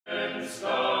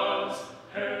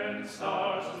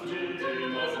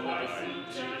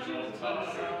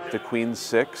The Queen's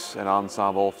Six, an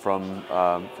ensemble from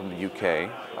the UK,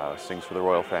 sings for the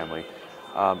royal family,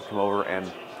 come over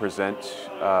and present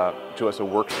to us a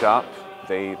workshop.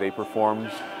 They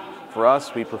performed for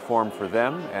us, we performed for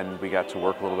them, and we got to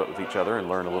work a little bit with each other and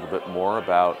learn a little bit more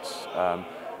about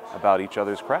each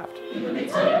other's craft.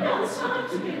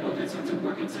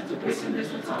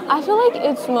 I feel like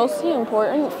it's mostly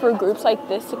important for groups like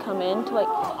this to come in to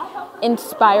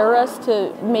inspire us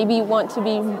to maybe want to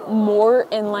be more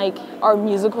in our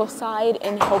musical side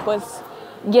and help us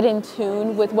get in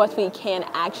tune with what we can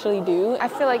actually do. I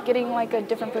feel like getting a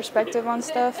different perspective on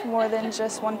stuff more than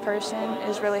just one person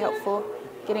is really helpful.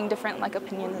 Getting different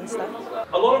opinions and stuff.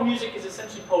 A lot of music is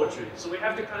essentially poetry, so we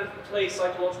have to kind of play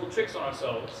psychological tricks on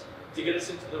ourselves to get us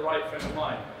into the right frame of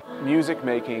mind. Music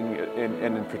making,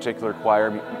 and in particular choir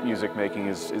music making,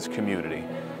 is community.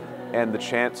 And the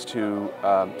chance to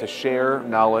share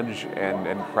knowledge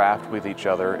and craft with each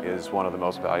other is one of the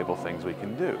most valuable things we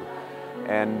can do.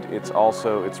 And it's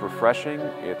refreshing,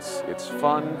 it's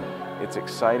fun, it's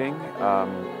exciting,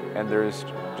 and there's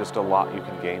just a lot you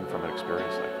can gain from an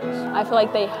experience like this. I feel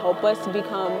like they help us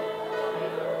become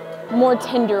more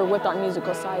tender with our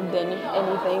musical side than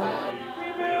anything.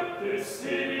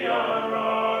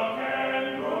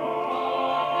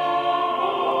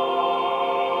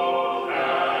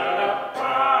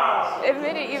 It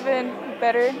made it even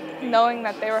better knowing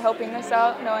that they were helping us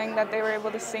out, knowing that they were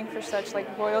able to sing for such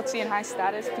royalty and high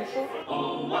status people.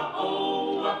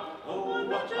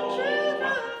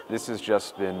 This has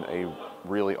just been a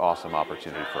really awesome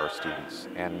opportunity for our students,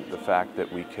 and the fact that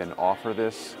we can offer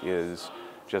this is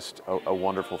just a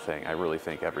wonderful thing. I really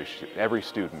think every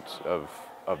student of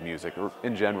music, or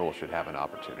in general, should have an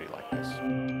opportunity like this.